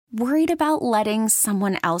Worried about letting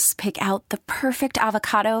someone else pick out the perfect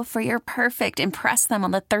avocado for your perfect impress them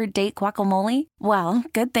on the third date guacamole? Well,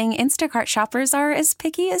 good thing Instacart shoppers are as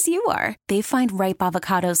picky as you are. They find ripe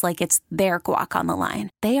avocados like it's their guac on the line.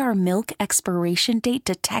 They are milk expiration date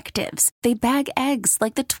detectives. They bag eggs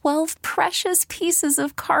like the 12 precious pieces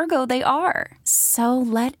of cargo they are. So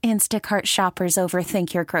let Instacart shoppers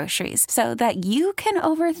overthink your groceries so that you can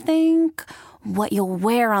overthink what you'll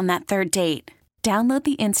wear on that third date. Download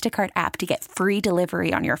the Instacart app to get free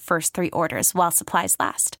delivery on your first 3 orders while supplies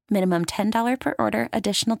last. Minimum $10 per order.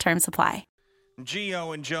 Additional terms apply.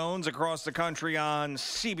 Gio and Jones across the country on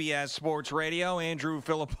CBS Sports Radio. Andrew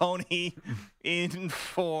Fillipponi in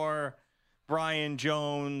for Brian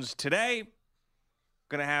Jones today.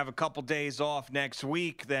 Going to have a couple days off next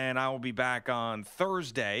week. Then I will be back on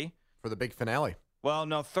Thursday. For the big finale. Well,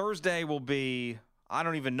 no, Thursday will be, I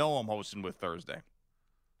don't even know I'm hosting with Thursday.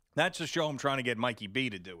 That's a show I'm trying to get Mikey B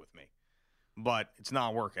to do with me, but it's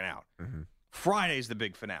not working out. Mm-hmm. Friday's the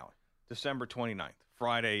big finale, December 29th.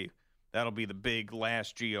 Friday, that'll be the big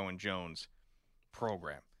last Gio and Jones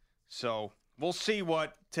program. So we'll see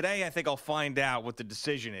today I think I'll find out what the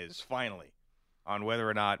decision is, finally, on whether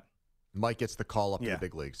or not Mike gets the call up to the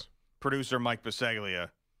big leagues. Producer Mike Biseglia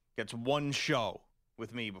gets one show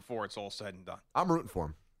with me before it's all said and done. I'm rooting for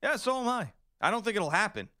him. Yeah, so am I. I don't think it'll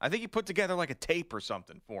happen. I think he put together like a tape or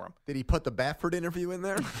something for him. Did he put the Baffert interview in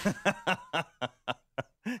there?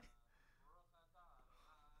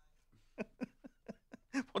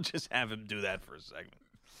 We'll just have him do that for a segment.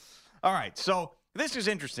 All right, so this is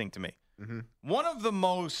interesting to me. Mm-hmm. One of the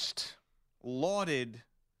most lauded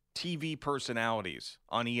TV personalities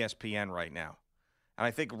on ESPN right now, and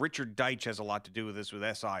I think Richard Deitch has a lot to do with this with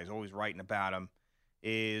SI, he's always writing about him,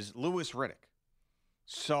 is Louis Riddick.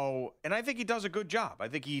 So, and I think he does a good job. I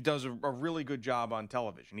think he does a really good job on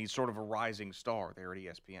television. He's sort of a rising star there at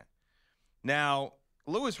ESPN. Now,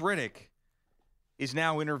 Louis Riddick is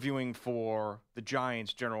now interviewing for the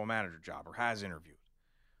Giants general manager job, or has interviewed.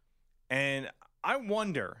 And I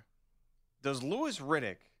wonder, does Louis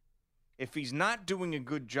Riddick, if he's not doing a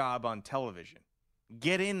good job on television,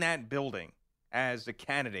 get in that building as a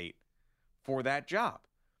candidate for that job?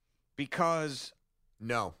 Because...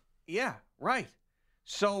 No. Yeah, right.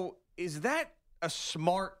 So is that a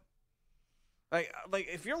smart, like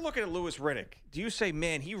if you're looking at Louis Riddick, do you say,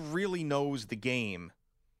 man, he really knows the game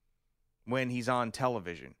when he's on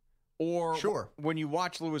television? Or sure, when you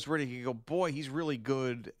watch Louis Riddick, you go, boy, he's really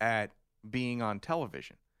good at being on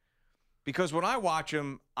television. Because when I watch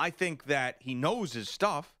him, I think that he knows his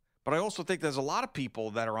stuff, but I also think there's a lot of people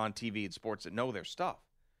that are on TV and sports that know their stuff.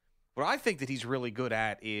 What I think that he's really good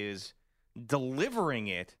at is delivering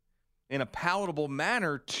it in a palatable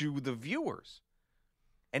manner to the viewers.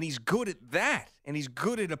 And he's good at that. And he's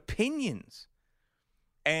good at opinions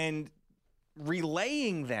and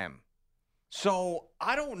relaying them. So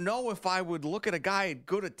I don't know if I would look at a guy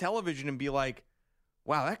good at television and be like,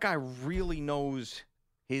 wow, that guy really knows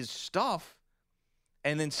his stuff,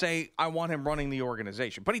 and then say, I want him running the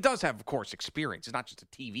organization. But he does have, of course, experience. He's not just a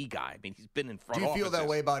TV guy. I mean, he's been in front offices. Do you feel that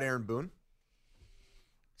way about Aaron Boone?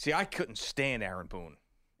 See, I couldn't stand Aaron Boone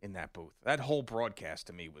in that booth. That whole broadcast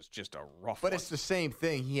to me was just a rough one. But it's the same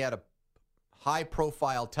thing. He had a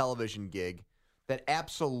high-profile television gig that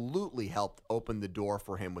absolutely helped open the door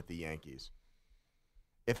for him with the Yankees.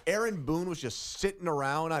 If Aaron Boone was just sitting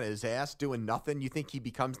around on his ass doing nothing, you think he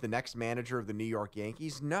becomes the next manager of the New York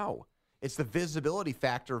Yankees? No. It's the visibility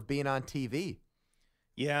factor of being on TV.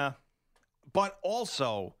 Yeah. But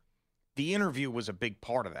also, the interview was a big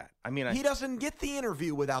part of that. I mean, he doesn't get the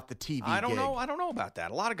interview without the TV I don't gig. know. I don't know about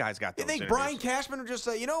that. A lot of guys got those You think interviews. Brian Cashman would just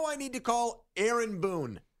say, I need to call Aaron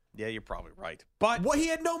Boone? Yeah, you're probably right. But he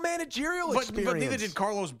had no managerial experience. But neither did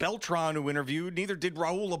Carlos Beltran, who interviewed. Neither did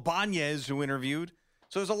Raul Ibanez, who interviewed.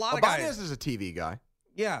 So there's a lot of guys. Ibanez is a TV guy.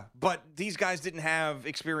 Yeah, but these guys didn't have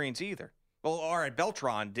experience either. Well, all right,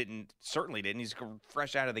 Beltran certainly didn't. He's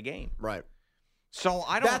fresh out of the game. Right. So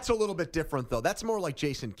I don't. That's a little bit different, though. That's more like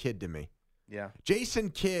Jason Kidd to me. Yeah. Jason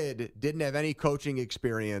Kidd didn't have any coaching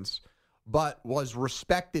experience, but was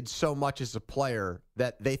respected so much as a player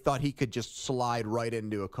that they thought he could just slide right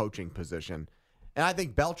into a coaching position. And I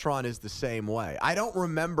think Beltran is the same way. I don't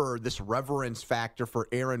remember this reverence factor for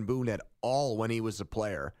Aaron Boone at all when he was a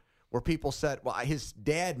player, where people said, well, his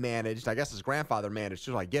dad managed, I guess his grandfather managed,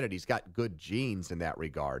 so I get it. He's got good genes in that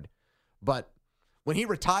regard. But when he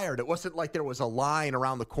retired, it wasn't like there was a line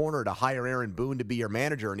around the corner to hire Aaron Boone to be your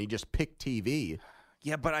manager, and he just picked TV.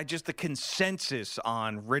 Yeah, but the consensus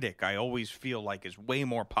on Riddick, I always feel like is way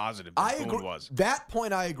more positive than Boone was. That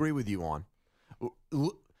point I agree with you on.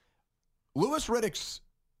 Louis Riddick's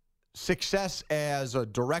success as a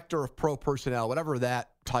director of pro personnel, whatever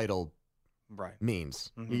that title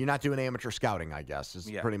means. Mm-hmm. You're not doing amateur scouting, I guess, is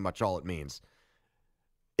Yeah. pretty much all it means.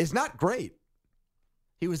 Is not great.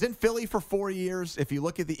 He was in Philly for 4 years. If you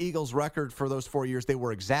look at the Eagles' record for those 4 years, they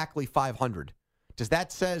were exactly 500. Does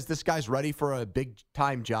that says this guy's ready for a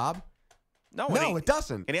big-time job? No, it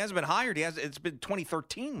doesn't. And he hasn't been hired. It's been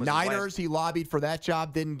 2013. Was Niners, he lobbied for that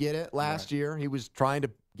job, didn't get it last year. He was trying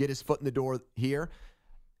to get his foot in the door here.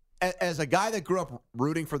 As a guy that grew up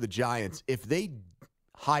rooting for the Giants, if they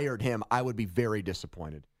hired him, I would be very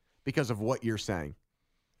disappointed because of what you're saying.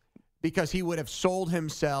 Because he would have sold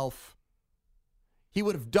himself. He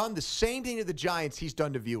would have done the same thing to the Giants he's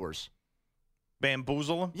done to viewers.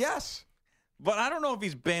 Bamboozle them? Yes. But I don't know if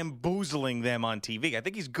he's bamboozling them on TV. I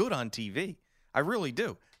think he's good on TV. I really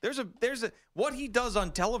do. There's a what he does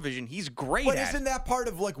on television, he's great at. But isn't that part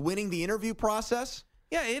of like winning the interview process?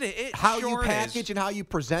 Yeah, it how sure you package is. and how you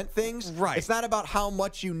present things. Right. It's not about how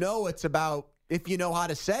much you know, it's about if you know how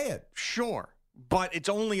to say it. Sure. But it's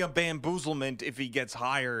only a bamboozlement if he gets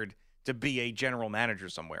hired to be a general manager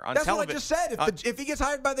somewhere. On That's what I television, just said. If he gets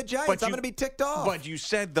hired by the Giants, I'm going to be ticked off. But you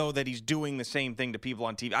said, though, that he's doing the same thing to people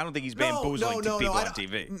on TV. I don't think he's bamboozling people on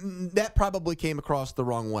TV. That probably came across the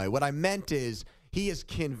wrong way. What I meant is he has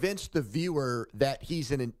convinced the viewer that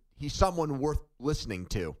he's someone worth listening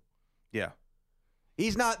to. Yeah.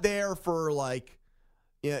 He's not there for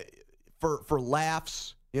for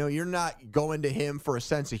laughs. You're not going to him for a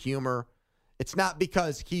sense of humor. It's not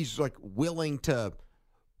because he's like willing to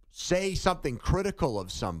say something critical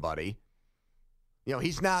of somebody.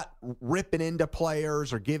 He's not ripping into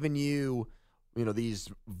players or giving you, these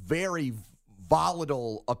very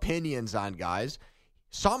volatile opinions on guys.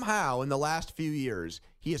 Somehow in the last few years,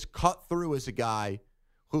 he has cut through as a guy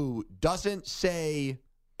who doesn't say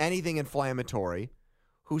anything inflammatory,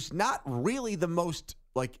 who's not really the most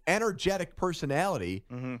energetic personality.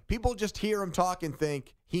 Mm-hmm. People just hear him talk and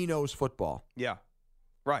think he knows football. Yeah.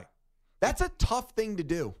 Right. That's a tough thing to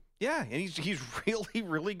do. Yeah, and he's really,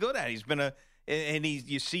 really good at it. He's been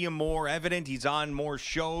you see him more evident. He's on more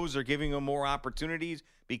shows. They're giving him more opportunities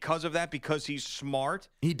because of that, because he's smart.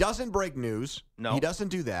 He doesn't break news. No. He doesn't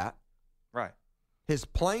do that. Right. His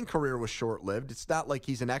playing career was short-lived. It's not like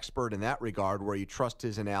he's an expert in that regard where you trust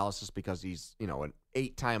his analysis because he's, an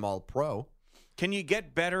 8-time All-Pro. Can you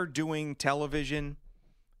get better doing television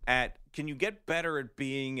can you get better at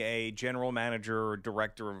being a general manager or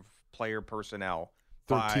director of player personnel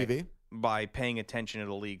Through TV? By paying attention to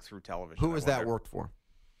the league through television? Who has that worked for?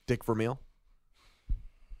 Dick Vermeil?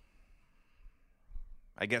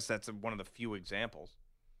 I guess that's one of the few examples.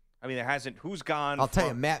 I mean, there hasn't. Who's gone? I'll tell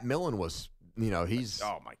you, Matt Millen was, he's.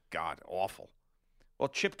 Oh, my God, awful. Well,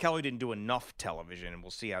 Chip Kelly didn't do enough television, and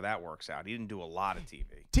we'll see how that works out. He didn't do a lot of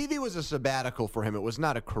TV. TV was a sabbatical for him. It was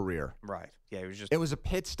not a career. Right. Yeah, it was a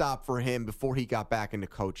pit stop for him before he got back into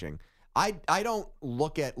coaching. I don't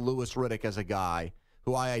look at Louis Riddick as a guy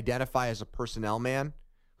who I identify as a personnel man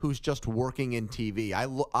who's just working in TV.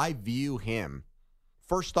 I view him,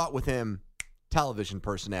 first thought with him, television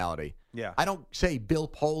personality. Yeah. I don't say Bill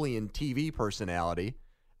Polian TV personality.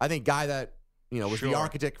 I think guy that, was the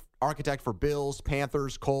architect for Bills,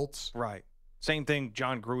 Panthers, Colts. Right. Same thing,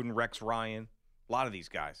 John Gruden, Rex Ryan, a lot of these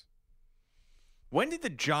guys. When did the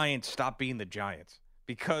Giants stop being the Giants?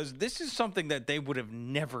 Because this is something that they would have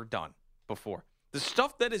never done before. The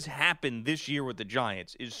stuff that has happened this year with the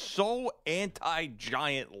Giants is so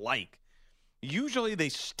anti-Giant-like. Usually they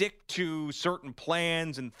stick to certain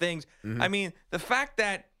plans and things. Mm-hmm. I mean, the fact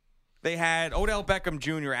that they had Odell Beckham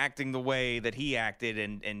Jr. acting the way that he acted,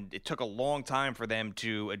 and it took a long time for them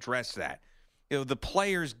to address that. The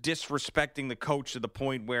players disrespecting the coach to the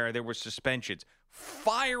point where there were suspensions.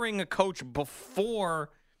 Firing a coach before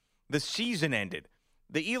the season ended.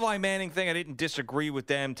 The Eli Manning thing, I didn't disagree with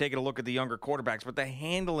them taking a look at the younger quarterbacks, but the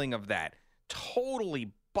handling of that,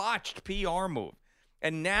 totally botched PR move.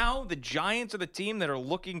 And now the Giants are the team that are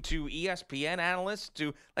looking to ESPN analysts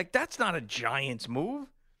to, that's not a Giants move.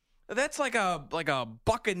 That's like a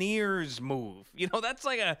Buccaneers move. That's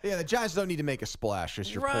like a... Yeah, the Giants don't need to make a splash,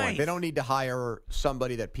 is your right. point. They don't need to hire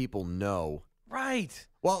somebody that people know. Right.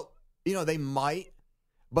 Well, they might,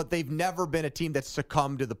 but they've never been a team that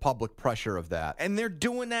succumbed to the public pressure of that. And they're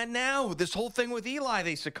doing that now. This whole thing with Eli,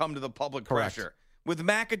 they succumbed to the public pressure. With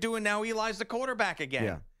McAdoo, and now Eli's the quarterback again.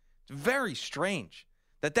 Yeah. It's very strange.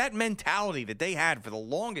 That mentality that they had for the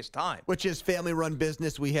longest time. Which is family-run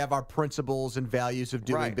business. We have our principles and values of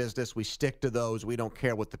doing right. business. We stick to those. We don't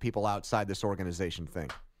care what the people outside this organization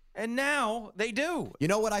think. And now they do. You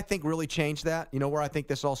know what I think really changed that? You know where I think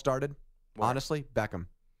this all started? What? Honestly, Beckham.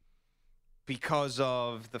 because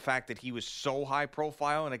of the fact that he was so high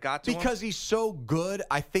profile and it got to him? Because he's so good,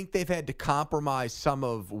 I think they've had to compromise some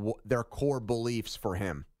of their core beliefs for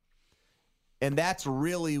him. And that's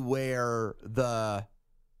really where the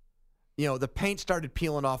paint started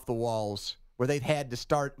peeling off the walls, where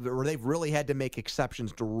they've really had to make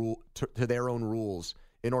exceptions to their own rules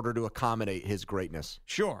in order to accommodate his greatness.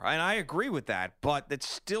 Sure, and I agree with that, but that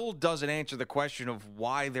still doesn't answer the question of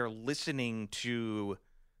why they're listening to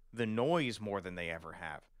the noise more than they ever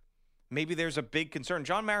have. Maybe there's a big concern.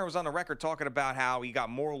 John Mara was on the record talking about how he got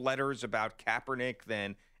more letters about Kaepernick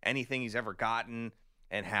than anything he's ever gotten,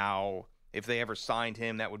 and how if they ever signed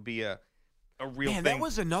him, that would be a real thing. That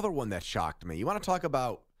was another one that shocked me. You want to talk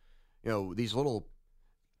about, these little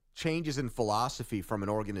changes in philosophy from an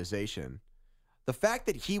organization. The fact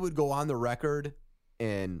that he would go on the record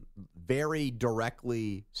and very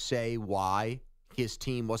directly say why his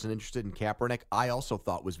team wasn't interested in Kaepernick, I also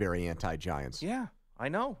thought was very anti-Giants. Yeah, I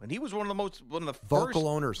know. And he was one of the vocal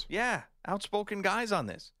owners. Yeah, outspoken guys on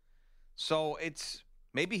this. So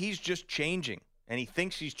maybe he's just changing, and he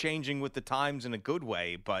thinks he's changing with the times in a good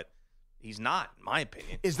way, but he's not, in my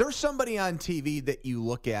opinion. Is there somebody on TV that you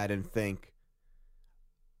look at and think,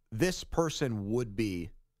 this person would be,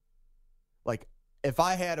 like, if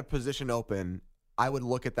I had a position open, I would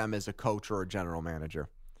look at them as a coach or a general manager?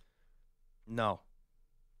 No.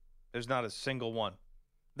 There's not a single one.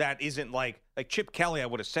 That isn't like Chip Kelly, I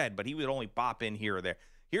would have said, but he would only bop in here or there.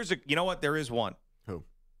 You know what? There is one. Who?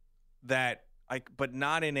 But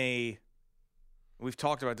not in a, we've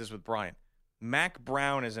talked about this with Brian. Mac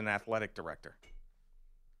Brown is an athletic director.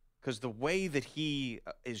 Because the way that he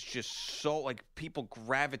is just so, people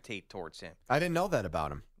gravitate towards him. I didn't know that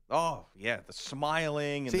about him. Oh, yeah, the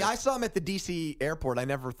smiling. And I saw him at the D.C. airport. I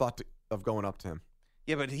never thought of going up to him.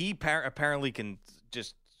 Yeah, but he apparently can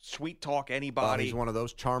just sweet talk anybody. He's one of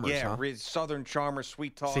those charmers, huh? Yeah, Southern charmer,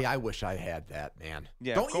 sweet talk. See, I wish I had that, man.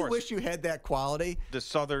 Yeah, don't you wish you had that quality? The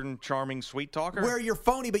Southern charming sweet talker? Where you're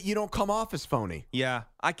phony, but you don't come off as phony. Yeah,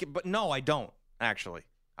 but no, I don't, actually.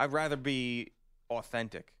 I'd rather be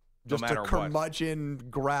authentic, just no matter a curmudgeon,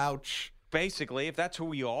 grouch. Basically, if that's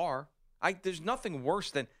who you are. There's nothing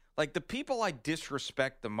worse than, the people I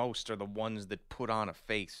disrespect the most are the ones that put on a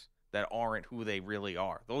face that aren't who they really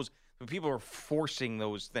are. The people are forcing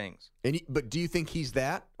those things. But do you think he's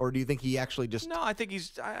that, or do you think he actually just? No, I think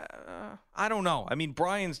he's. I don't know. I mean,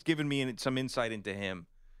 Brian's given me some insight into him.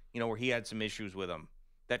 Where he had some issues with him.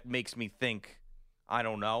 That makes me think. I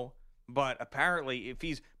don't know. But apparently,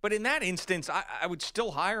 but in that instance, I would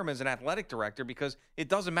still hire him as an athletic director because it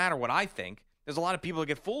doesn't matter what I think. There's a lot of people that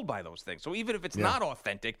get fooled by those things. So even if it's not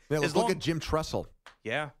authentic. Yeah, let's look at Jim Tressel.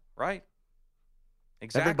 Yeah, right.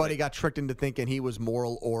 Exactly. Everybody got tricked into thinking he was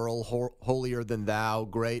moral, oral, holier than thou,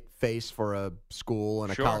 great face for a school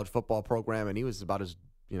and a college football program, and he was about as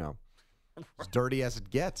dirty as it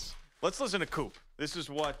gets. Let's listen to Coop. This is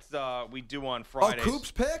what we do on Fridays. Oh, Coop's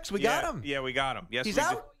picks? We got him. Yeah, we got him. Yes, he's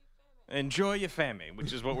out. Enjoy your family,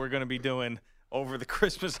 which is what we're going to be doing over the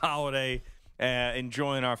Christmas holiday,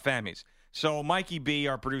 enjoying our families. So Mikey B,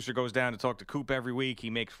 our producer, goes down to talk to Coop every week. He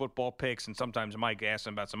makes football picks, and sometimes Mike asks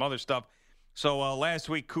him about some other stuff. So last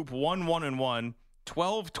week, Coop won 1-1,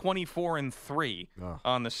 12-24-3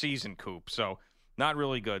 on the season, Coop. So not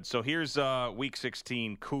really good. So here's week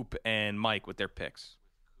 16, Coop and Mike with their picks.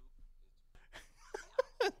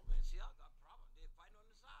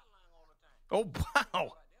 Oh,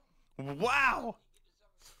 wow. Wow.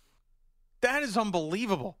 That is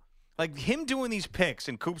unbelievable. Him doing these picks,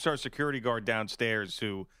 and Coop's our security guard downstairs,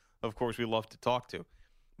 who, of course, we love to talk to.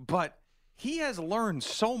 But he has learned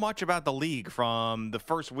so much about the league from the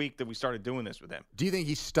first week that we started doing this with him. Do you think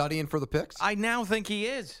he's studying for the picks? I now think he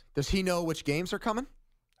is. Does he know which games are coming?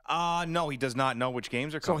 No, he does not know which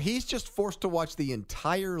games are coming. So he's just forced to watch the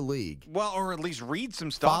entire league. Well, or at least read some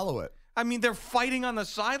stuff. Follow it. I mean, they're fighting on the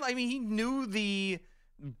side. I mean, he knew the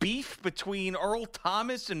beef between Earl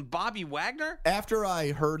Thomas and Bobby Wagner? After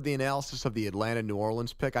I heard the analysis of the Atlanta-New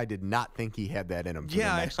Orleans pick, I did not think he had that in him for the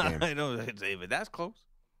next game. I know, David. That's close.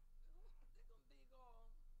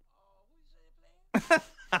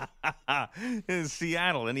 In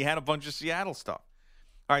Seattle, and he had a bunch of Seattle stuff.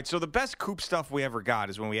 All right, so the best Coop stuff we ever got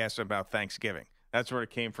is when we asked him about Thanksgiving. That's where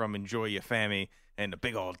it came from, enjoy your family, and the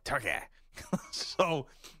big old turkey. So...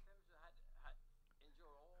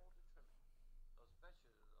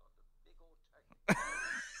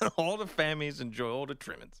 all the families enjoy all the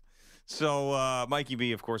trimmings. So Mikey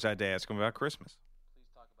B, of course, had to ask him about Christmas. Please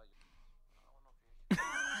talk about your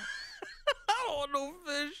I don't want no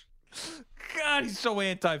fish. God, he's so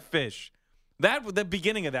anti-fish. The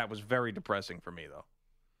beginning of that was very depressing for me, though.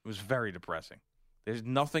 It was very depressing. There's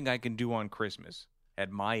nothing I can do on Christmas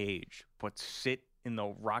at my age but sit in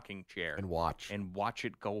the rocking chair And watch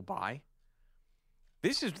it go by.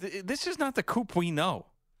 This is not the Coop we know.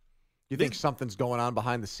 You think something's going on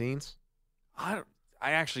behind the scenes? I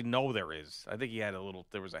actually know there is. I think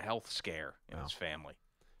there was a health scare in his family.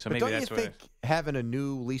 So But maybe don't that's you what think having a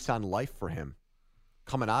new lease on life for him,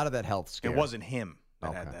 coming out of that health scare? it wasn't him that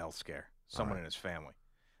Okay. had the health scare. Someone in his family.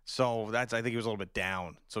 So I think he was a little bit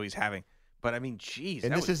down. So he's having. But I mean, geez.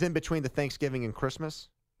 And this is in between the Thanksgiving and Christmas?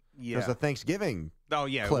 Yeah. There's a Thanksgiving Oh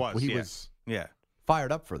yeah, clip it was. where he yeah. was Yeah.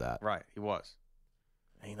 fired up for that. Right. He was.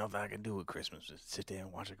 Ain't nothing I can do with Christmas. Just sit there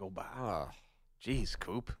and watch it go by. Oh. Jeez,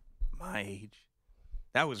 Coop. My age.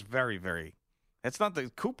 That was very, very. That's not the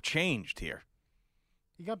Coop changed here.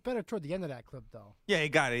 He got better toward the end of that clip, though. Yeah, he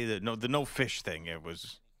got the no fish thing. It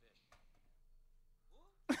was.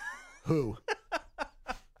 Who?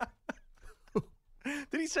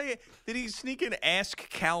 Did he sneak in Ask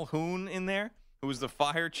Calhoun in there? Who was the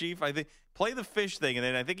fire chief? I think play the fish thing, and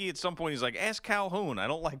then I think at some point he's like, "Ask Calhoun. I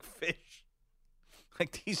don't like fish."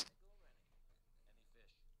 Like these.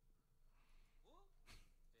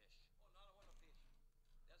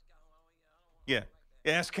 Yeah,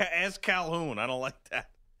 ask Calhoun. I don't like that.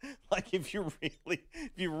 Like if you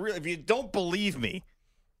don't believe me,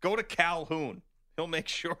 go to Calhoun. He'll make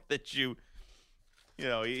sure that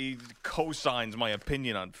he co-signs my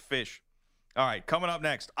opinion on fish. All right, coming up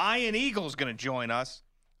next, Ian Eagle's going to join us.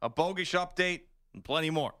 A bogus update and plenty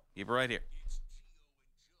more. Keep it right here.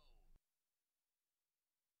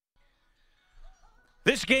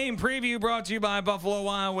 This game preview brought to you by Buffalo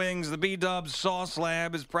Wild Wings. The B-Dubs Sauce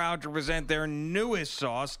Lab is proud to present their newest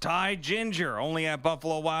sauce, Thai Ginger, only at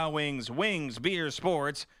Buffalo Wild Wings. Wings, beer,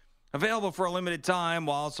 sports. Available for a limited time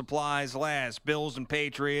while supplies last. Bills and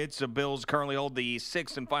Patriots. The Bills currently hold the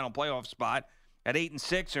sixth and final playoff spot at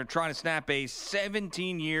 8-6. They're trying to snap a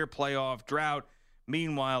 17-year playoff drought.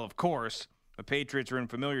 Meanwhile, of course, the Patriots are in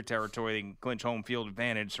familiar territory. They can clinch home field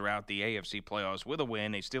advantage throughout the AFC playoffs with a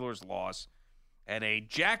win, a Steelers loss, and a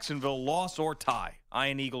Jacksonville loss or tie.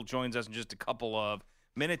 Ian Eagle joins us in just a couple of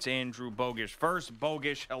minutes. Andrew Bogish first.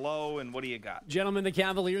 Bogish, hello, and what do you got? Gentlemen, the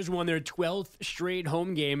Cavaliers won their 12th straight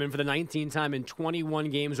home game, and for the 19th time in 21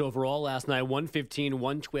 games overall last night,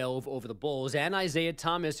 115-112 over the Bulls. And Isaiah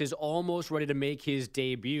Thomas is almost ready to make his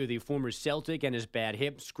debut. The former Celtic and his bad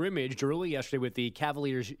hip scrimmaged early yesterday with the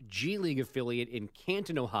Cavaliers' G League affiliate in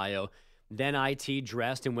Canton, Ohio. Then IT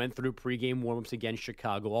dressed and went through pregame warmups against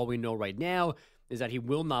Chicago. All we know right now is that he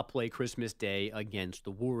will not play Christmas Day against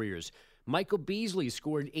the Warriors. Michael Beasley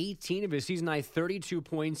scored 18 of his season-high 32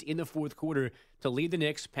 points in the fourth quarter to lead the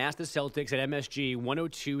Knicks past the Celtics at MSG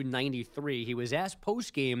 102-93. He was asked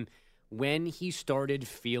post-game when he started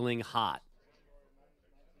feeling hot.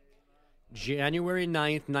 January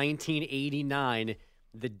 9th, 1989,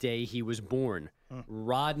 the day he was born.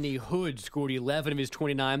 Rodney Hood scored 11 of his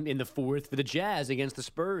 29 in the fourth for the Jazz against the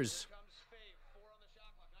Spurs.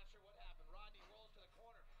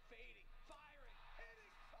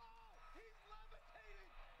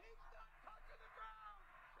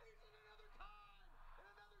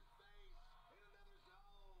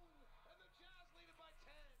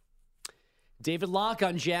 David Locke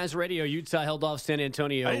on Jazz Radio. Utah held off San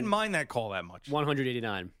Antonio. I didn't mind that call that much.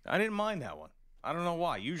 189. I didn't mind that one. I don't know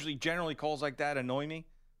why. Usually, generally, calls like that annoy me.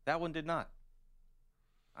 That one did not.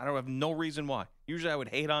 I don't have no reason why. Usually, I would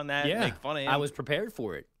hate on that and make fun of him. I was prepared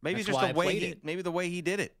for it. Maybe That's just why the I way played it. maybe the way he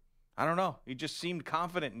did it. I don't know. He just seemed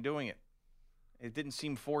confident in doing it. It didn't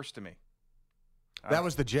seem forced to me. That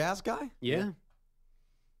was the Jazz guy? Yeah.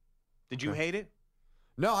 Did you hate it?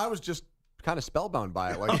 No, I was just kind of spellbound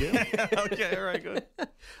by it like you. Okay, all right, good.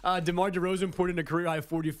 DeMar DeRozan poured in a career-high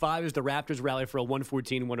 45 as the Raptors rally for a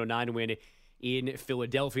 114-109 win in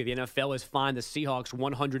Philadelphia. The NFL has fined the Seahawks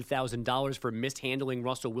 $100,000 for mishandling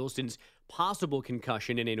Russell Wilson's possible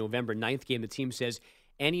concussion in a November 9th game. The team says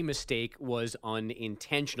any mistake was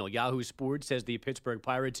unintentional. Yahoo Sports says the Pittsburgh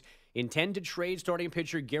Pirates intend to trade starting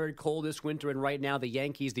pitcher Garrett Cole this winter, and right now the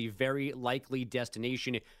Yankees the very likely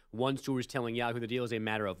destination. One source telling Yahoo the deal is a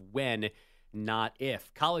matter of when, not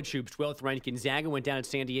if. College hoops, 12th ranked Gonzaga went down at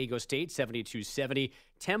San Diego State, 72-70.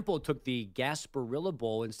 Temple took the Gasparilla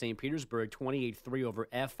Bowl in St. Petersburg, 28-3 over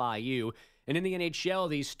FIU. And in the NHL,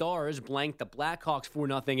 the Stars blanked the Blackhawks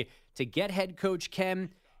 4-0 to get head coach Ken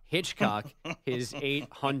Hitchcock his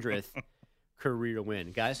 800th career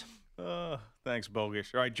win. Guys? Thanks,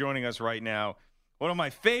 Bogish. All right, joining us right now, one of my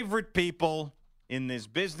favorite people in this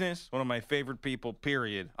business, one of my favorite people,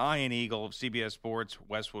 period, Ian Eagle of CBS Sports,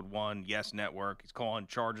 Westwood One, Yes Network. He's calling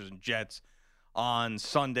Chargers and Jets on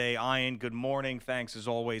Sunday. Ian, good morning. Thanks as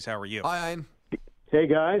always. How are you? Hi, Ian. Hey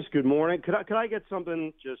guys, good morning. Could I get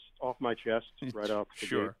something just off my chest right off the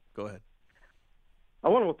Sure. gate? Go ahead. I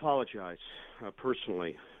want to apologize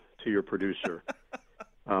personally to your producer,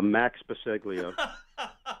 Max Biseglia.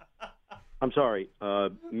 I'm sorry,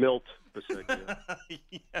 Milt Biseglia.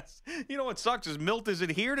 Yes. You know what sucks is Milt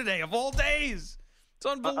isn't here today of all days. It's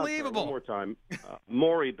unbelievable. One more time.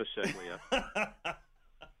 Maury Biseglia.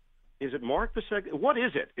 Is it Mark Biseglia? What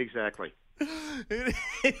is it exactly? It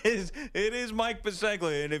is Mike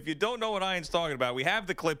Biseglia, and if you don't know what Ian's talking about, we have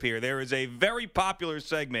the clip here. There is a very popular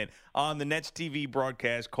segment on the Nets TV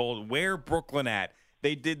broadcast called Where Brooklyn At?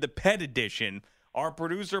 They did the pet edition. Our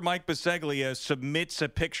producer, Mike Biseglia, submits a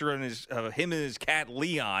picture of him and his cat,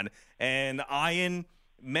 Leon, and Ian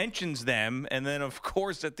mentions them, and then, of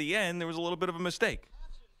course, at the end, there was a little bit of a mistake.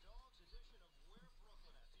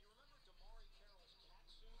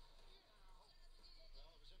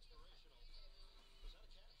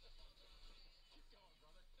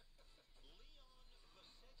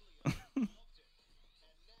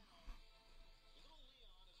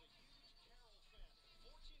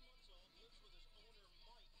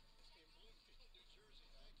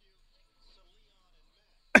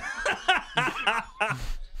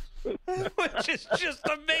 Which is just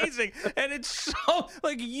amazing, and it's so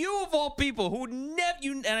like you of all people who never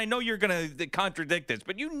and I know you're gonna contradict this,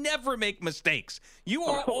 but you never make mistakes. You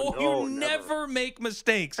never make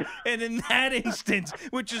mistakes, and in that instance,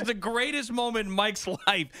 which is the greatest moment in Mike's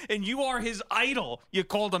life, and you are his idol, you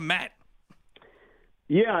called him Matt.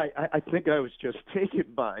 Yeah, I think I was just taken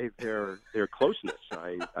by their closeness.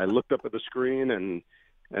 I looked up at the screen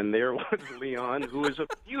and there was Leon, who is a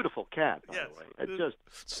beautiful cat, by the way. It's just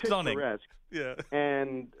stunning. Picturesque. Yeah.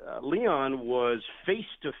 And Leon was face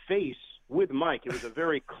to face with Mike. It was a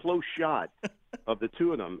very close shot of the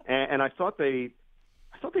two of them, and I thought they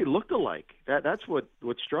looked alike. That's what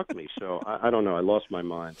struck me. So I don't know. I lost my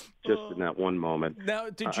mind just in that one moment. Now,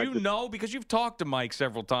 did you know, because you've talked to Mike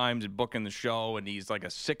several times and booking the show, and he's like a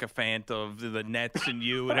sycophant of the Nets and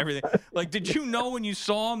you and everything. Like, did you know when you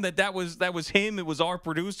saw him that was him? It was our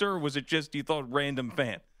producer, or was it just you thought random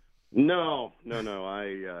fan? No.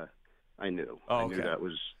 I knew. Oh, I knew that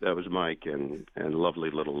was Mike and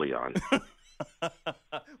lovely little Leon.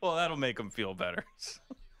 Well, that'll make him feel better.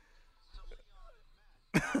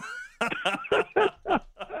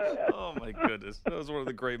 Oh my goodness, that was one of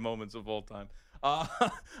the great moments of all time. All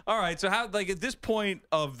right, so how, like, at this point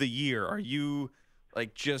of the year, are you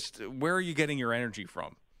like just where are you getting your energy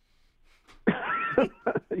from?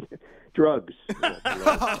 Drugs.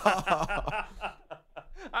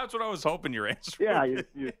 That's what I was hoping your answer. Yeah,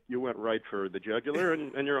 you went right for the jugular,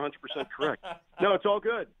 and you're 100% correct. No, it's all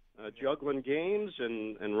good. Juggling games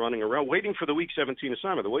and running around, waiting for the Week 17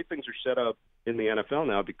 assignment. The way things are set up in the NFL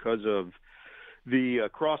now because of the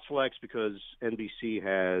cross-flex, because NBC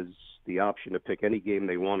has the option to pick any game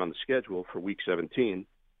they want on the schedule for Week 17,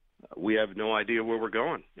 we have no idea where we're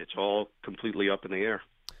going. It's all completely up in the air.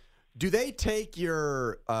 Do they take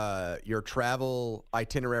your travel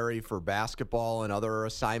itinerary for basketball and other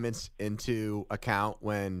assignments into account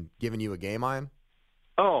when giving you a game, Ian?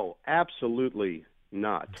 Oh, absolutely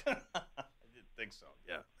not. I didn't think so.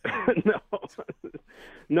 Yeah.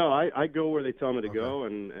 No. I go where they tell me to go,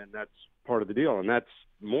 and that's part of the deal, and that's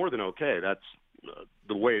more than okay. That's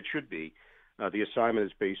the way it should be. The assignment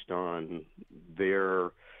is based on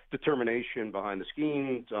their determination behind the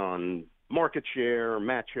schemes, on market share,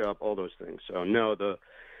 matchup, all those things. So no, the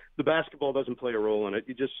basketball doesn't play a role in it.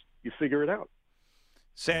 You figure it out.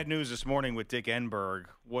 Sad news this morning with Dick Enberg.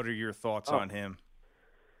 What are your thoughts on him?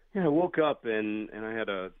 Yeah, I woke up and I had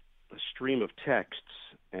a stream of texts,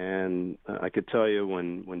 and I could tell you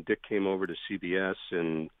when Dick came over to CBS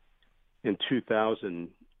in 2000,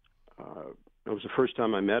 it was the first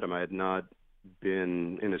time I met him. I had not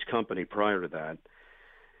been in his company prior to that,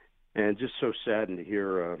 and just so saddened to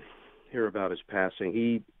hear about his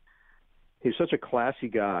passing. He's such a classy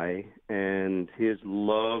guy, and his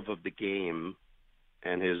love of the game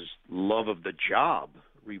and his love of the job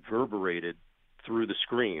reverberated through the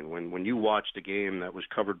screen. When you watched a game that was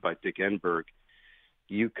covered by Dick Enberg,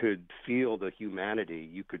 you could feel the humanity.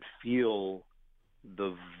 You could feel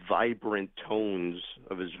the vibrant tones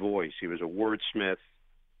of his voice. He was a wordsmith,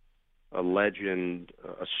 a legend,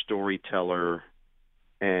 a storyteller,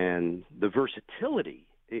 and the versatility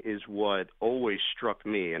is what always struck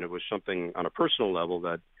me, and it was something on a personal level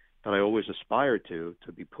that I always aspired to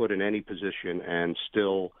be put in any position and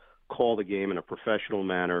still call the game in a professional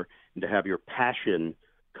manner and to have your passion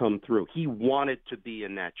come through. He wanted to be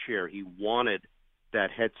in that chair. He wanted that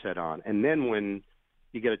headset on. And then when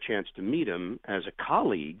you get a chance to meet him as a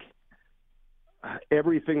colleague,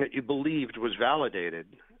 everything that you believed was validated.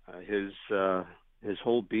 His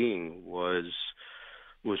whole being was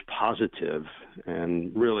positive,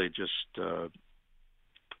 and really just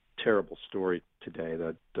terrible story today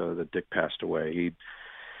that Dick passed away.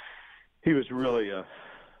 He was really a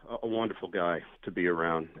wonderful guy to be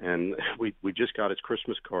around, and we just got his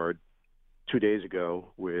Christmas card 2 days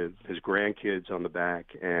ago with his grandkids on the back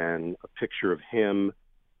and a picture of him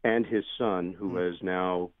and his son, who has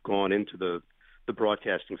now gone into the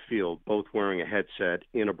broadcasting field, both wearing a headset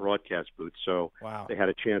in a broadcast booth. So Wow. They had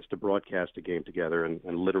a chance to broadcast a game together, and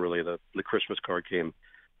literally the Christmas card came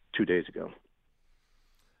 2 days ago.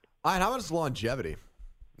 All right, how about his longevity?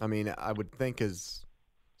 I mean, I would think as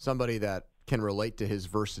somebody that can relate to his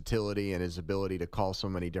versatility and his ability to call so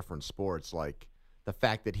many different sports, like the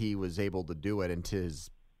fact that he was able to do it into his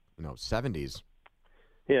 70s.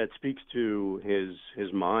 Yeah, it speaks to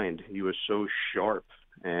his mind. He was so sharp,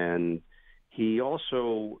 and he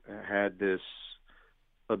also had this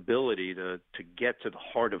ability to get to the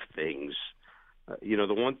heart of things.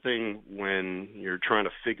 The one thing when you're trying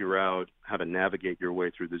to figure out how to navigate your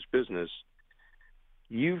way through this business,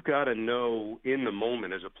 you've got to know in the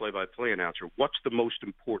moment as a play-by-play announcer what's the most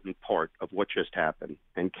important part of what just happened,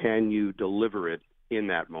 and can you deliver it in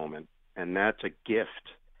that moment? And that's a gift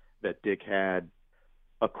that Dick had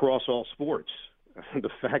across all sports. The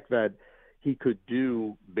fact that he could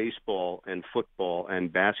do baseball and football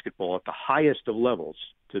and basketball at the highest of levels,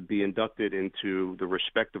 to be inducted into the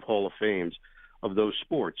respective Hall of Fames of those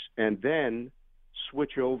sports, and then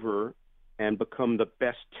switch over and become the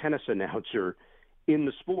best tennis announcer in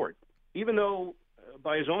the sport. Even though,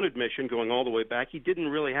 by his own admission, going all the way back, he didn't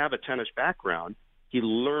really have a tennis background. He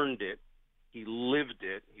learned it, he lived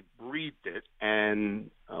it, he breathed it, and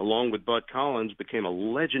along with Bud Collins, became a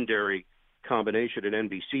legendary combination at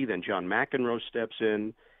NBC. Then John McEnroe steps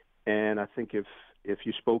in, and I think if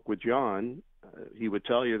you spoke with John, he would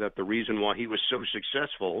tell you that the reason why he was so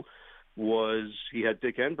successful was he had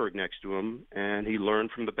Dick Enberg next to him, and he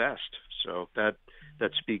learned from the best. So that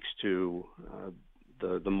speaks to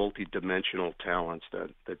the multi-dimensional talents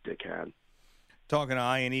that Dick had. Talking to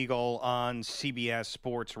Ian Eagle on CBS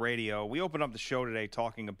Sports Radio. We opened up the show today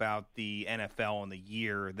talking about the NFL and the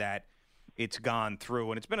year that it's gone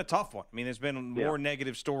through, and it's been a tough one. I mean, there's been more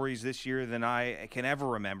negative stories this year than I can ever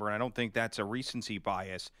remember, and I don't think that's a recency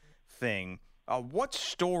bias thing. What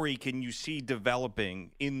story can you see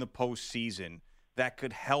developing in the postseason that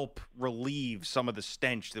could help relieve some of the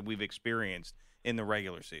stench that we've experienced in the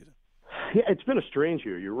regular season? Yeah, it's been a strange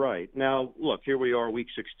year. You're right. Now, look, here we are, Week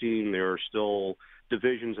 16. There are still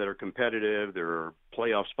divisions that are competitive. There are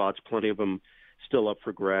playoff spots, plenty of them still up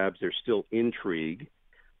for grabs. There's still intrigue.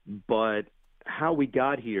 But how we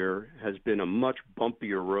got here has been a much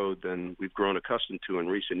bumpier road than we've grown accustomed to in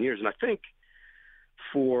recent years. And I think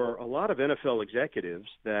for a lot of NFL executives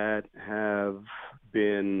that have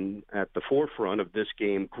been at the forefront of this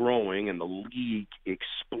game growing and the league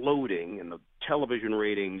exploding and the television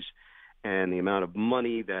ratings and the amount of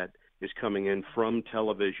money that is coming in from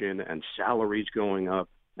television and salaries going up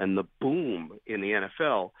and the boom in the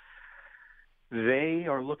NFL, they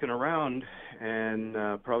are looking around and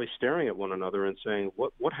probably staring at one another and saying,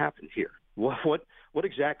 what happened here? What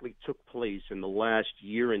exactly took place in the last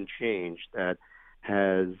year and change that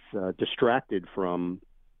has distracted from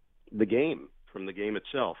the game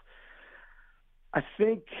itself? I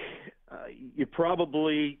think you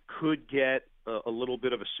probably could get a little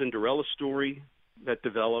bit of a Cinderella story that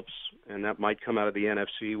develops, and that might come out of the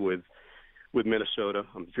NFC with Minnesota.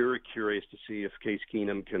 I'm very curious to see if Case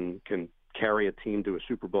Keenum can carry a team to a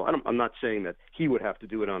Super Bowl. I'm not saying that he would have to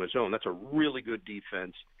do it on his own. That's a really good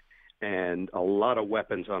defense and a lot of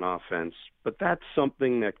weapons on offense. But that's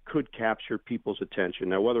something that could capture people's attention.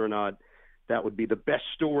 Now, whether or not that would be the best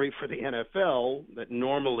story for the NFL that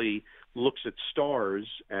normally looks at stars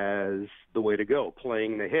as the way to go,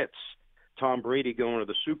 playing the hits. Tom Brady going to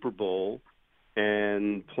the Super Bowl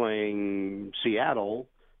and playing Seattle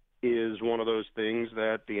is one of those things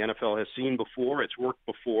that the NFL has seen before. It's worked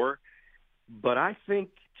before. But I think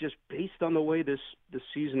just based on the way this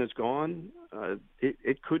season has gone,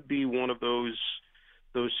 it could be one of those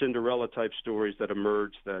Cinderella-type stories that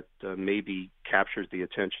emerge that maybe captures the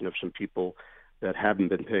attention of some people that haven't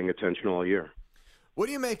been paying attention all year. What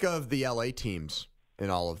do you make of the LA teams in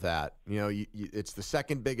all of that? It's the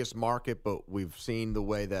second biggest market, but we've seen the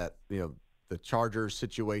way that, the Chargers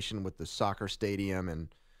situation with the soccer stadium,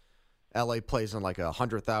 and LA plays in like a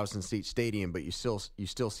 100,000 seat stadium, but you still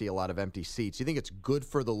see a lot of empty seats. You think it's good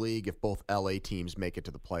for the league if both LA teams make it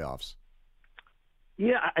to the playoffs?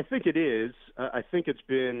 Yeah, I think it is. I think it's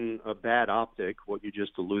been a bad optic, what you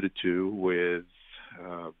just alluded to with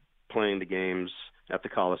playing the games at the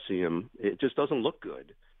Coliseum. It just doesn't look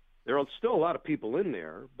good. There are still a lot of people in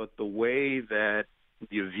there, but the way that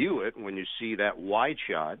you view it when you see that wide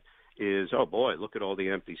shot is, oh boy, look at all the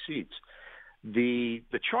empty seats. The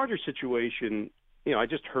Charger situation, I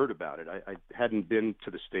just heard about it. I hadn't been to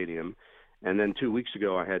the stadium. And then 2 weeks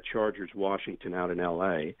ago, I had Chargers Washington out in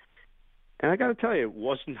L.A., and I got to tell you, it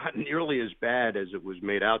was not nearly as bad as it was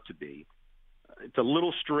made out to be. It's a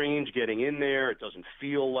little strange getting in there. It doesn't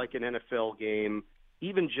feel like an NFL game.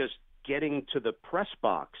 Even just getting to the press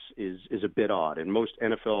box is a bit odd. In most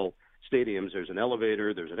NFL stadiums, there's an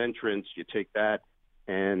elevator, there's an entrance. You take that,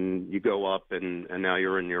 and you go up, and now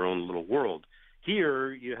you're in your own little world.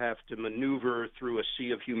 Here, you have to maneuver through a sea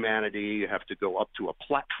of humanity. You have to go up to a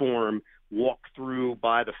platform, walk through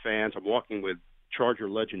by the fans. I'm walking with Charger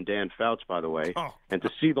legend Dan Fouts, by the way, and to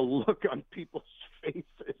see the look on people's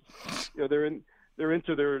faces, they're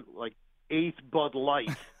into their like 8th Bud Light,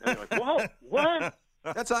 and they're like, "Whoa, what?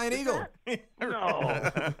 That's Iron Eagle."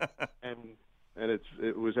 No, and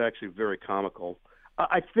it was actually very comical.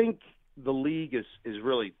 I think the league is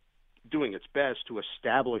really doing its best to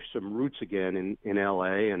establish some roots again in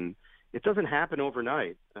LA, and it doesn't happen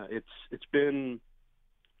overnight. It's been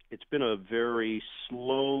a very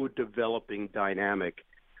slow developing dynamic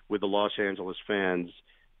with the Los Angeles fans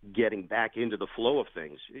getting back into the flow of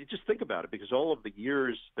things. You just think about it, because all of the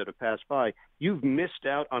years that have passed by, you've missed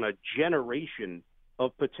out on a generation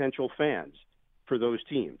of potential fans for those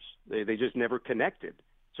teams. They just never connected.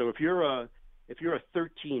 So if you're a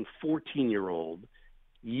 13, 14-year-old,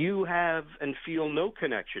 you have and feel no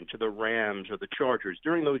connection to the Rams or the Chargers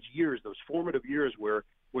during those years, those formative years where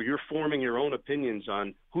you're forming your own opinions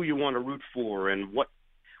on who you want to root for and what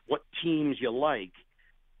teams you like.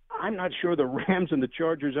 I'm not sure the Rams and the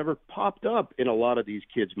Chargers ever popped up in a lot of these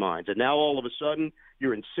kids' minds. And now all of a sudden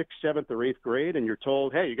you're in 6th, 7th, or 8th grade and you're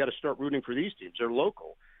told, hey, you got to start rooting for these teams. They're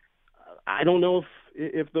local. I don't know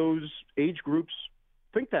if those age groups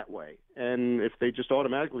think that way, and if they just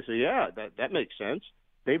automatically say, yeah, that makes sense.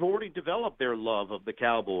 They've already developed their love of the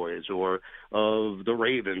Cowboys or of the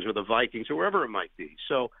Ravens or the Vikings or wherever it might be.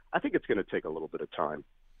 So I think it's going to take a little bit of time.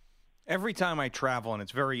 Every time I travel, and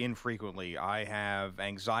it's very infrequently, I have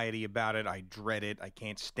anxiety about it. I dread it. I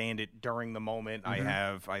can't stand it during the moment.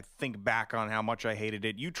 Mm-hmm. I think back on how much I hated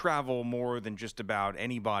it. You travel more than just about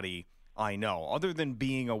anybody I know. Other than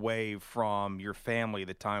being away from your family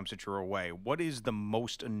the times that you're away, what is the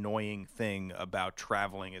most annoying thing about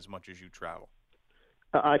traveling as much as you travel?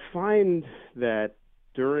 I find that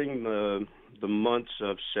during the months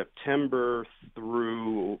of September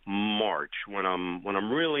through March, when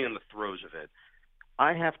I'm really in the throes of it,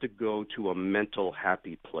 I have to go to a mental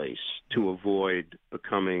happy place to avoid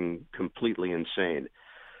becoming completely insane.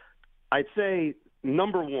 I'd say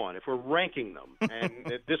number one, if we're ranking them,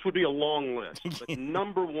 and this would be a long list, but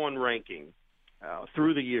number one ranking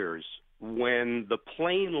through the years, when the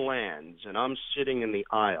plane lands and I'm sitting in the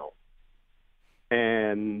aisle,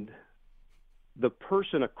 and the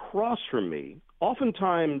person across from me,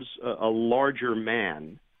 oftentimes a larger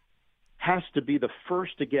man, has to be the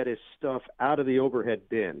first to get his stuff out of the overhead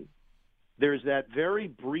bin. There's that very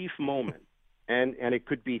brief moment, and it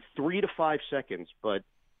could be 3 to 5 seconds, but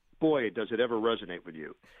boy, does it ever resonate with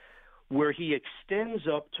you, where he extends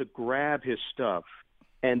up to grab his stuff,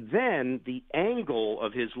 and then the angle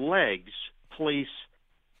of his legs place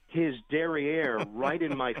his derriere right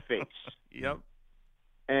in my face. Yep.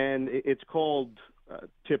 And it's called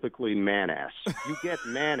typically man-ass. You get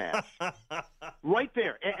man-ass right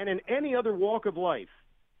there. And in any other walk of life,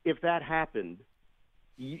 if that happened,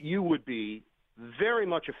 you would be very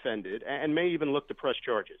much offended and may even look to press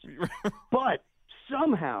charges. But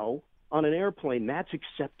somehow on an airplane, that's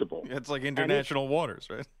acceptable. It's like international waters,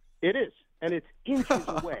 right? It is. And it's inches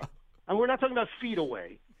away. And we're not talking about feet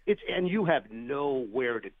away. And you have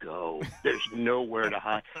nowhere to go. There's nowhere to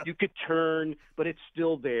hide. You could turn, but it's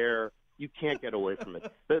still there. You can't get away from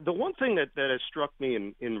it. The one thing that has struck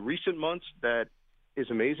me in recent months that is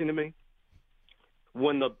amazing to me,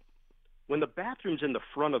 when the bathroom's in the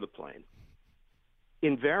front of the plane,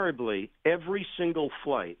 invariably, every single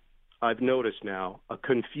flight, I've noticed now, a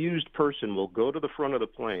confused person will go to the front of the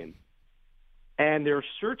plane, and they're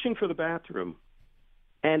searching for the bathroom,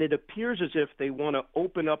 and it appears as if they want to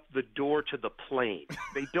open up the door to the plane.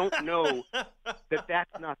 They don't know that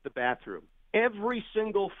that's not the bathroom. Every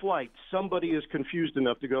single flight, somebody is confused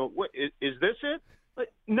enough to go, "What, is this it?"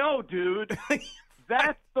 Like, no, dude.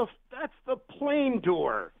 That's the plane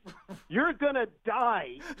door. You're going to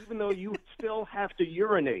die even though you still have to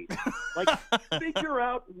urinate. Like, figure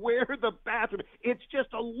out where the bathroom. It's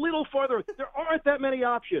just a little farther. There aren't that many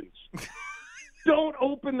options. Don't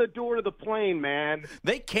open the door to the plane, man.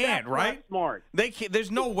 They can't, That's right? not smart. They can't, there's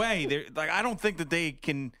no way. I don't think that they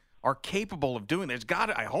are capable of doing this.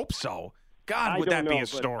 I hope so. God, would that be a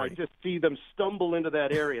story? I just see them stumble into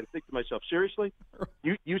that area and think to myself, seriously?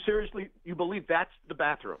 You seriously, you believe that's the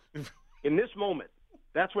bathroom? In this moment,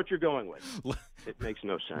 that's what you're going with? It makes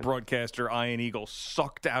no sense. Broadcaster Ian Eagle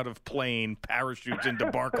sucked out of plane, parachutes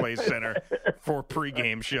into Barclays Center for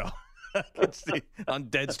pregame show. I can see on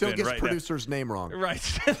Deadspin Still gets right producer's name wrong.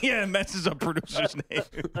 Right. Yeah, messes up producer's name.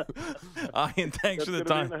 Ian, thanks for the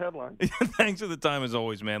time. Be in the headline. Thanks for the time as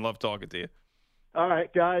always, man. Love talking to you. All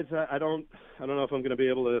right, guys. I don't know if I'm going to be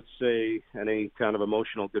able to say any kind of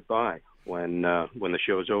emotional goodbye when the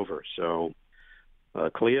show's over. So,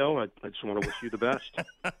 Cleo, I just want to wish you the best.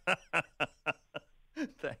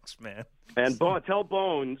 Thanks, man. And tell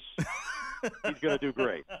Bones he's going to do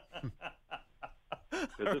great.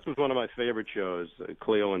 This was one of my favorite shows,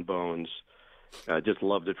 Cleo and Bones. I just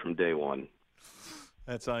loved it from day one.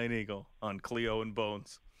 That's Ian Eagle on Cleo and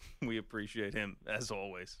Bones. We appreciate him, as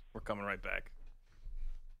always. We're coming right back.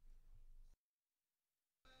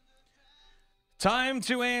 Time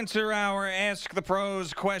to answer our Ask the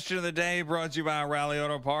Pros question of the day, brought to you by Rally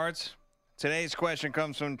Auto Parts. Today's question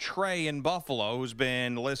comes from Trey in Buffalo, who's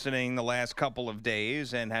been listening the last couple of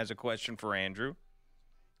days and has a question for Andrew.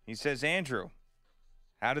 He says, Andrew,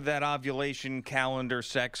 how did that ovulation calendar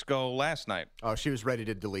sex go last night? Oh, she was ready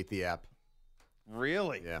to delete the app.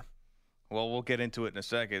 Really? Yeah. Well, we'll get into it in a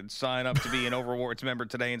second. Sign up to be an Overrewards member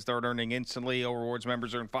today and start earning instantly. Overrewards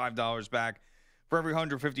members earn $5 back for every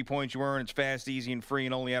 150 points you earn. It's fast, easy, and free,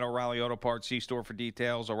 and only at O'Reilly Auto Parts. See store for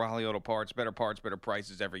details. O'Reilly Auto Parts, better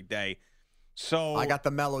prices every day. So I got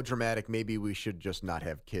the melodramatic. Maybe we should just not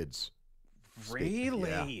have kids.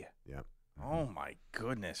 Really? Yeah. Oh, my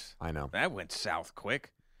goodness. I know. That went south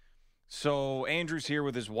quick. So Andrew's here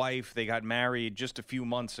with his wife. They got married just a few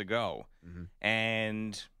months ago. Mm-hmm.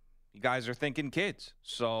 And you guys are thinking kids.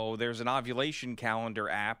 So there's an ovulation calendar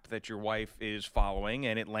app that your wife is following,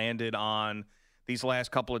 and it landed on these last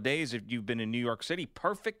couple of days. If you've been in New York City,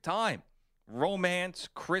 perfect time. Romance,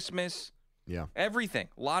 Christmas, everything.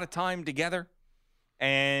 A lot of time together.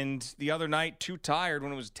 And the other night, too tired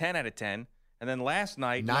when it was 10 out of 10. And then last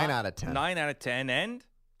night, 9 out of 10. 9 out of 10, and?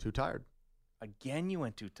 Too tired. Again, you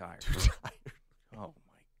went too tired. Too tired. Oh,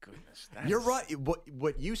 my goodness. You're right.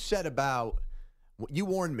 What you said about, you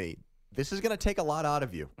warned me, this is going to take a lot out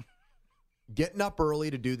of you. Getting up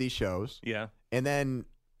early to do these shows. Yeah. And then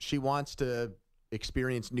she wants to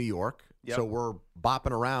experience New York. Yep. So we're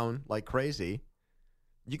bopping around like crazy.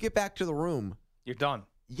 You get back to the room. You're done.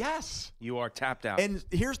 Yes. You are tapped out. And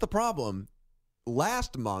here's the problem.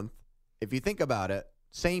 Last month, if you think about it,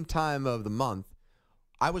 same time of the month,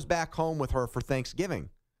 I was back home with her for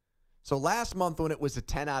Thanksgiving. So last month when it was a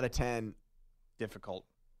 10 out of 10. Difficult.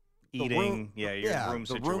 Eating. Your room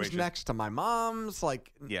situation. The room's next to my mom's.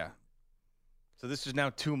 Yeah. So this is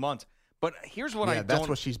now 2 months. But here's what I don't. That's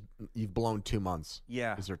what you've blown 2 months.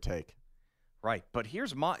 Yeah. Is her take. Right. But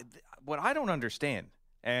here's what I don't understand.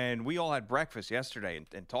 And we all had breakfast yesterday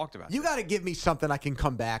and talked about You got to give me something I can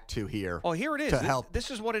come back to here. Oh, here it is. To help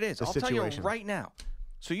this is what it is. I'll tell you right now.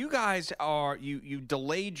 So you guys you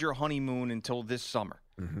delayed your honeymoon until this summer.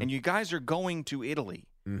 Mm-hmm. And you guys are going to Italy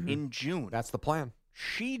in June. That's the plan.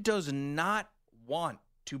 She does not want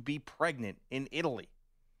to be pregnant in Italy.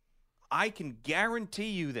 I can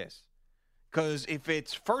guarantee you this. Because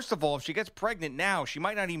first of all, if she gets pregnant now, she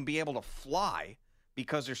might not even be able to fly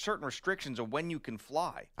because there's certain restrictions of when you can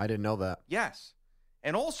fly. I didn't know that. Yes.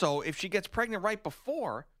 And also, if she gets pregnant right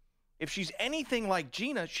before, if she's anything like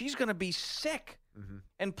Gina, she's going to be sick. Mm-hmm.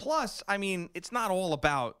 And plus, I mean, it's not all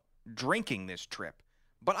about drinking this trip.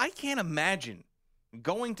 But I can't imagine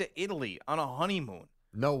going to Italy on a honeymoon.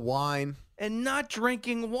 No wine. And not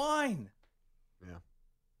drinking wine. Yeah.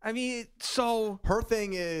 I mean, so. Her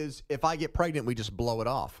thing is, if I get pregnant, we just blow it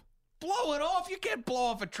off. Blow it off? You can't blow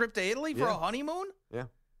off a trip to Italy for a honeymoon? Yeah.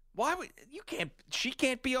 Why would you can't? She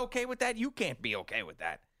can't be okay with that. You can't be okay with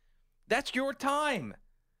that. That's your time.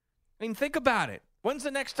 I mean, think about it. When's the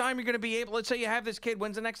next time you're going to be able? Let's say you have this kid.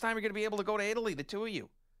 When's the next time you're going to be able to go to Italy? The two of you.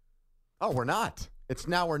 Oh, we're not. It's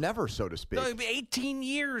now or never, so to speak. No, it'll be 18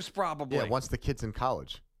 years probably. Yeah, once the kid's in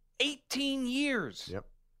college. 18 years. Yep.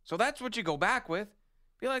 So that's what you go back with.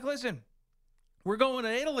 Be like, listen, we're going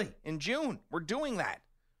to Italy in June. We're doing that.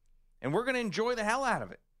 And we're going to enjoy the hell out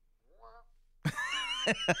of it.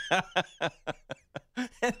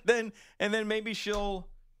 and then maybe she'll.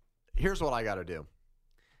 Here's what I got to do.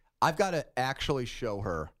 I've got to actually show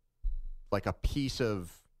her like a piece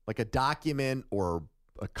of, like a document or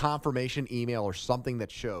a confirmation email or something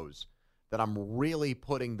that shows that I'm really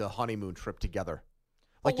putting the honeymoon trip together.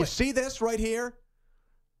 Like, you see this right here?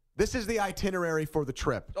 This is the itinerary for the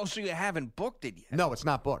trip. Oh, so you haven't booked it yet? No, it's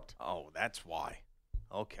not booked. Oh, that's why.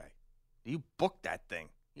 Okay. You book that thing.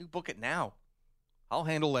 You book it now. I'll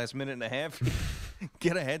handle last minute and a half.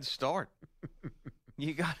 Get a head start.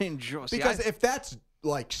 You got to enjoy. Because if that's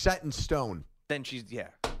like set in stone. Then she's,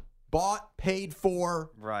 bought, paid for.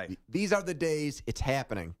 Right. These are the days it's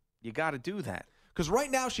happening. You got to do that. Because right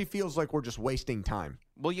now she feels like we're just wasting time.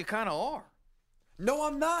 Well, you kind of are. No,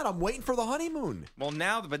 I'm not. I'm waiting for the honeymoon. Well,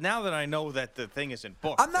 now that I know that the thing isn't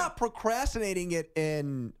booked. I'm not procrastinating it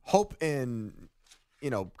in hope and,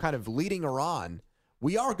 kind of leading her on.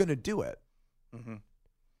 We are going to do it. Mm-hmm.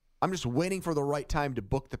 I'm just waiting for the right time to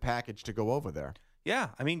book the package to go over there. Yeah,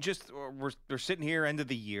 I mean, we're sitting here end of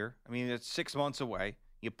the year. I mean, it's 6 months away.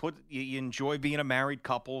 You enjoy being a married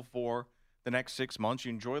couple for the next 6 months.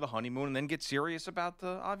 You enjoy the honeymoon, and then get serious about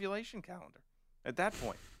the ovulation calendar. At that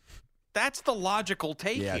point, that's the logical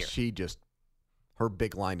take here. Yeah, her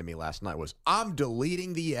big line to me last night was, "I'm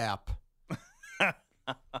deleting the app."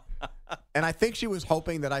 And I think she was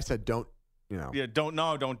hoping that I said, "Don't, Yeah,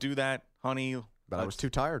 don't do that, honey." But I was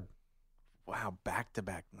too tired. Wow,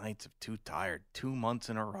 back-to-back nights of too tired. 2 months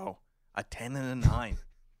in a row. A 10 and a 9.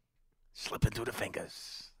 Slipping through the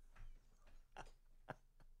fingers.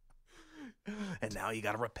 And now you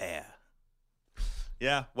got to repair.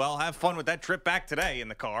 Yeah, well, have fun with that trip back today in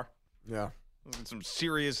the car. Yeah. Some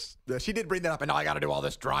serious... Yeah, she did bring that up, and now I got to do all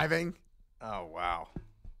this driving. Oh, wow.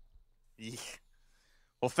 Yeah.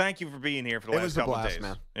 Well, thank you for being here for the last couple of days. It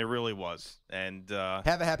was a blast, man. It really was. And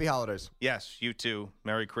have a happy holidays. Yes, you too.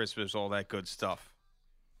 Merry Christmas, all that good stuff.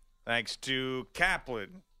 Thanks to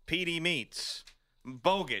Kaplan, PD Meats,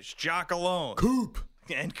 Bogus, Jock Alone, Coop,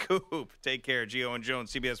 and Coop. Take care, Gio and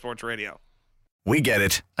Jones, CBS Sports Radio. We get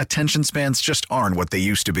it. Attention spans just aren't what they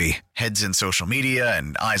used to be. Heads in social media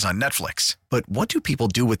and eyes on Netflix. But what do people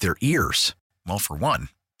do with their ears? Well, for one,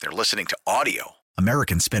 they're listening to audio.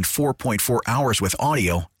 Americans spend 4.4 hours with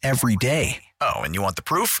audio every day. Oh, and you want the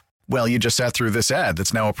proof? Well, you just sat through this ad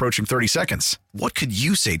that's now approaching 30 seconds. What could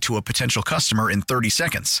you say to a potential customer in 30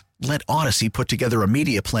 seconds? Let Odyssey put together a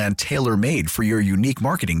media plan tailor-made for your unique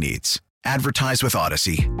marketing needs. Advertise with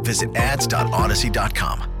Odyssey. Visit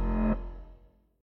ads.odyssey.com.